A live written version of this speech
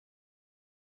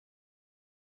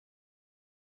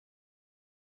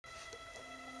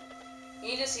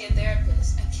need to see a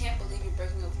therapist. I can't believe you're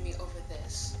breaking up with me over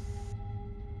this.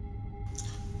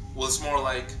 Well, it's more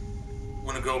like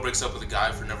when a girl breaks up with a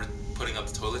guy for never putting up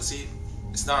the toilet seat.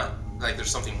 It's not like there's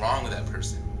something wrong with that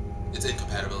person. It's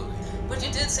incompatibility. But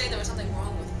you did say there was something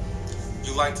wrong with me.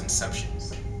 You liked Inception.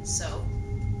 So?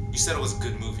 You said it was a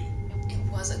good movie.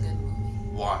 It was a good movie.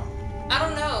 Why? I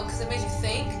don't know, because it made you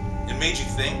think. It made you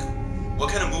think? What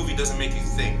kind of movie doesn't make you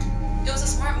think? It was a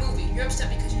smart movie. You're upset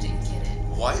because you didn't get it.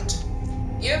 What?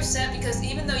 You're upset because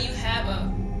even though you have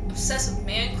a obsessive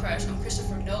man crush on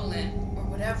Christopher Nolan, or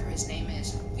whatever his name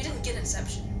is, you didn't get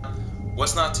Inception.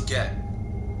 What's not to get?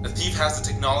 A thief has the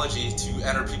technology to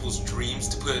enter people's dreams,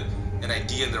 to put an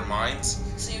idea in their minds.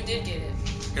 So you did get it.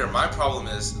 Here, my problem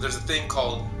is, there's a thing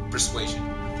called persuasion.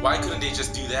 Why couldn't they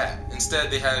just do that?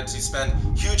 Instead, they had to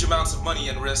spend huge amounts of money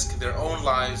and risk their own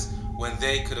lives when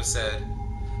they could have said,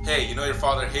 hey, you know your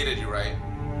father hated you, right?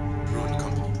 Ruin the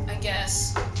company. I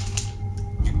guess.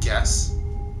 You guess?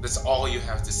 That's all you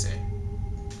have to say.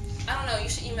 I don't know, you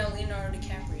should email Leonardo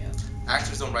DiCaprio.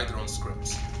 Actors don't write their own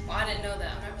scripts. Well, I didn't know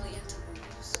that. I'm not really into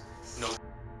movies. No.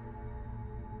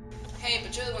 Hey,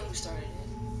 but you're the one who started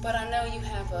it. But I know you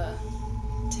have a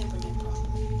temperament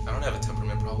problem. I don't have a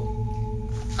temperament problem.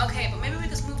 Okay, but maybe we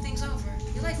can smooth things over.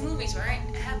 You like movies, right?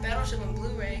 I have Battleship on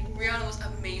Blu-ray. Rihanna was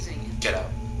amazing. Get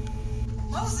out.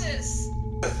 Moses!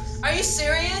 Are you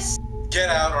serious? Get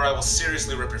out or I will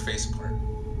seriously rip your face apart.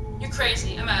 You're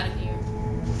crazy. I'm out of here.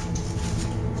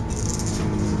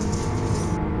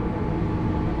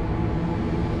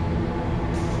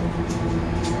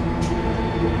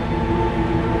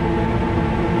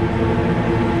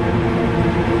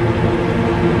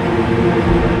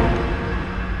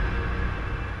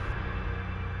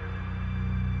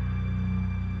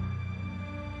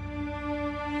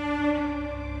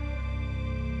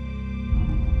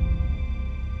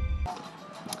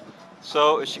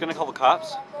 So, is she gonna call the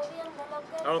cops?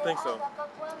 I don't think so.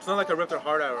 It's not like I ripped her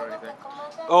heart out or anything.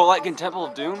 Oh, like in Temple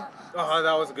of Doom? Oh,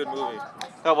 that was a good movie.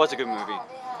 That was a good movie.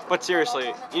 But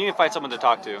seriously, you need to find someone to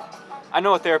talk to. I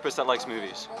know a therapist that likes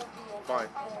movies. Fine.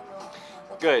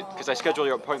 Good, because I scheduled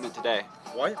your appointment today.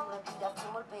 What?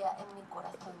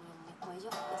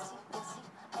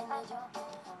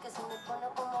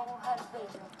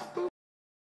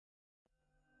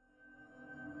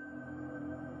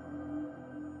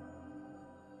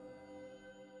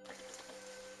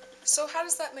 So how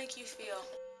does that make you feel?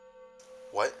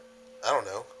 What? I don't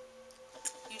know.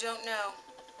 You don't know.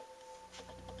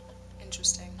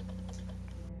 Interesting.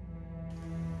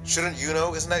 Shouldn't you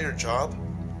know? Isn't that your job?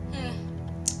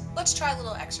 Let's try a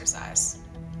little exercise.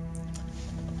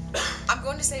 I'm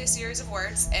going to say a series of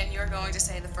words, and you're going to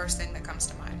say the first thing that comes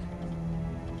to mind.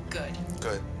 Good.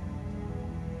 Good.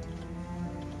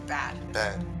 Bad.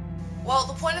 Bad. Well,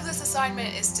 the point of this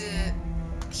assignment is to...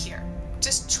 Here.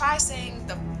 Just try saying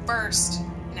the first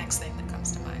next thing that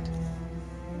comes to mind.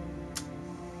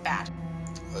 Bad.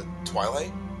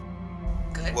 Twilight?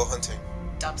 Good. Will Hunting.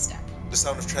 Dubstep. The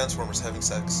sound of Transformers having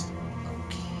sex.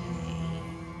 Okay.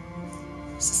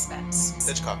 Suspense.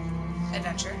 Hitchcock.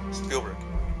 Adventure. Spielberg.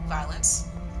 Violence.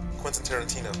 Quentin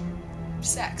Tarantino.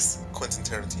 Sex. Quentin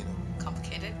Tarantino.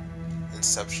 Complicated.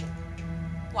 Inception.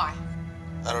 Why?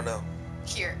 I don't know.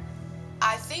 Here.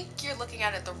 I think you're looking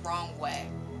at it the wrong way.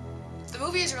 The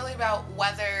movie is really about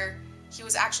whether he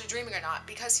was actually dreaming or not,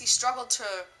 because he struggled to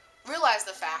realize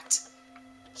the fact.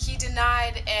 He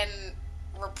denied and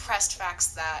repressed facts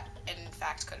that, in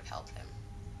fact, could have helped him.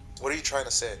 What are you trying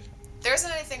to say? There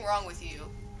isn't anything wrong with you.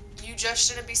 You just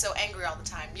shouldn't be so angry all the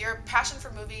time. Your passion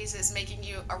for movies is making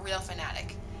you a real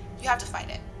fanatic. You have to fight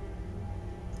it.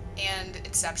 And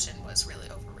Inception was really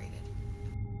overrated.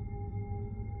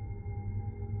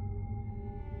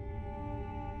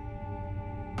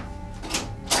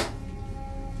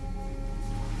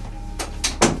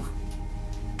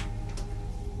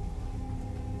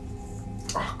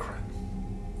 Oh, crap.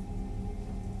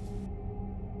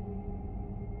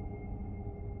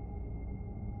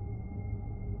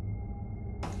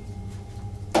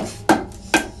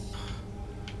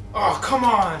 Oh, come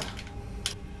on!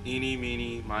 Eeny,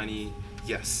 meeny, miny,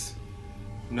 yes.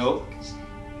 No.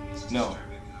 No.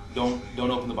 Don't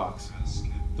open the box.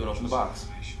 Don't open the box.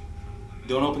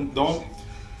 Don't.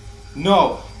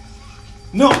 No!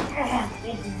 No!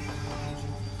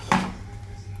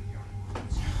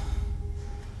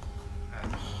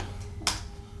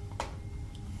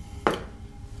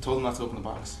 Told him not to open the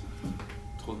box.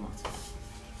 Told him not to.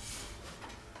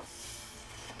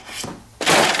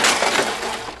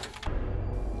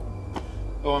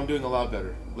 Oh, I'm doing a lot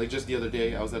better. Like just the other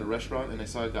day, I was at a restaurant and I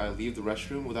saw a guy leave the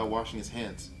restroom without washing his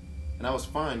hands. And I was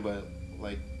fine, but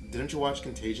like Didn't you watch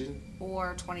Contagion?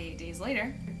 Or 28 Days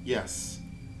Later. Yes.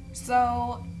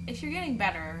 So, if you're getting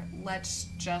better, let's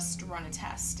just run a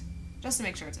test. Just to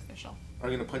make sure it's official. Are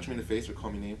you gonna punch me in the face or call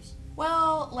me names?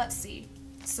 Well, let's see.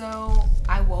 So,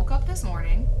 I woke up this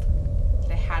morning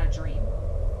and I had a dream.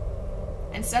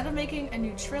 Instead of making a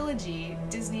new trilogy,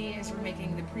 Disney is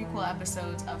remaking the prequel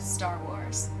episodes of Star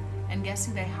Wars. And guess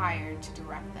who they hired to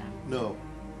direct them? No.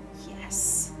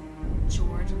 Yes,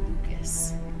 George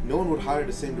Lucas. No one would hire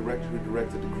the same director who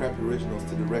directed the crappy originals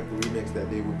to direct the remakes that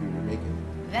they would be remaking.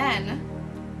 Then,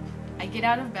 I get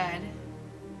out of bed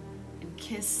and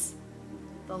kiss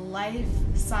the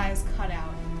life-size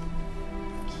cutout of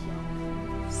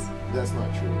Keanu Reeves. That's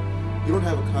not true. You don't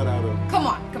have a cutout of... Come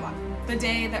on. The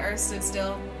Day the Earth Stood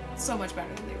Still, so much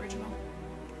better than the original.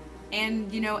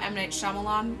 And you know M. Night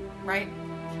Shyamalan, right?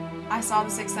 I saw The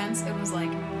Sixth Sense, it was like,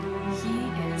 he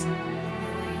is really good.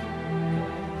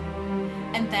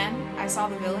 And then I saw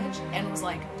The Village and was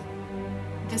like,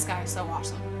 this guy is so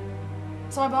awesome.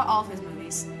 So I bought all of his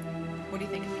movies. What do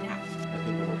you think of me now? I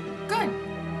think I'm okay. Good.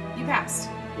 You passed.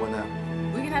 What now?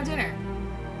 We can have dinner.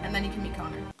 And then you can meet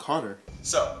Connor. Connor?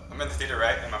 So, I'm in the theater,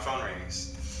 right? And my phone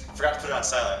rings. I forgot to put it on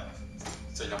silent.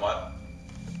 So you know what?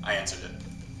 I answered it.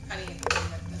 Honey, that's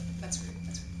rude. That's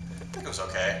rude. I think it was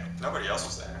okay. Nobody else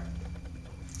was there.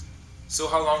 So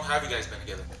how long have you guys been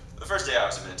together? The first day I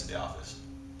was admitted to the office.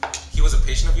 He was a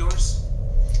patient of yours?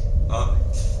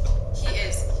 He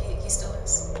is. He still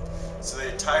is. So the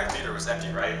entire theater was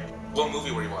empty, right? What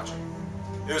movie were you watching?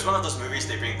 It was one of those movies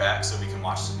they bring back so we can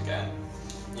watch it again.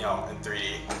 You know, in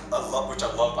 3D. Which I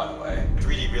love, by the way.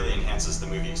 3D really enhances the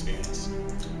movie experience.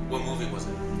 What movie was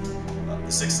it?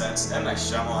 The Sixth Sense. M. Night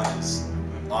Shyamalan is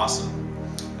awesome.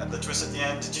 The twist at the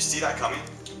end, did you see that coming?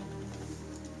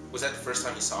 Was that the first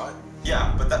time you saw it?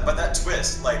 Yeah, but that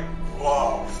twist, like,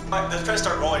 whoa. The credits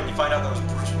start rolling and you find out that was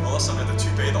Bruce Willis under the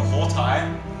toupee the whole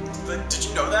time. Like, did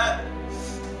you know that?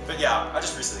 But yeah, I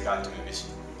just recently got into movies.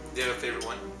 Do you have a favorite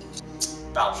one?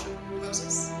 Battleship.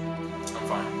 Moses. I'm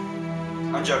fine.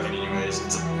 I'm joking anyways.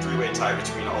 It's a three-way tie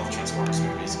between all the Transformers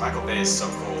movies. Michael Bay is so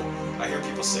cool. I hear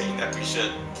people saying that we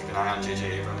should keep an eye on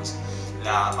J.J. Abrams.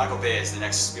 Nah, Michael Bay is the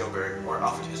next Spielberg or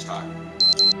Alfred Hitchcock.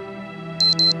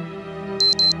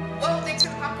 Well, thanks for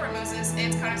the popcorn, Moses.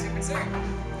 It's Connor's favorite dessert.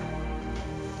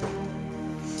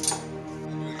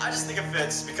 I just think it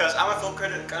fits because I'm a film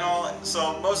critic and all.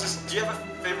 So Moses, do you have a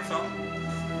favorite film?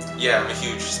 Yeah, I'm a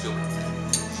huge Spielberg fan.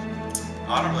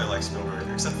 I don't really like Spielberg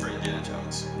except for Indiana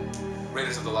Jones.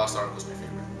 Raiders of the Lost Ark was my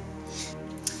favorite.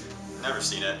 Never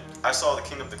seen it. I saw The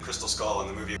King of the Crystal Skull in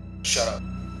the movie. Shut up.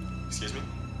 Excuse me?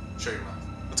 Shut your mouth.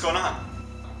 What's going on?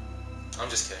 I'm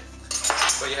just kidding.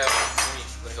 But yeah, let me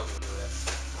help you with that.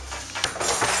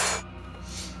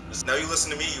 Now you listen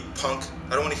to me, you punk. I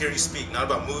don't want to hear you speak. Not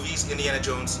about movies, Indiana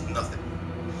Jones, nothing.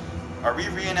 Are we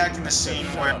reenacting the scene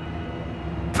where...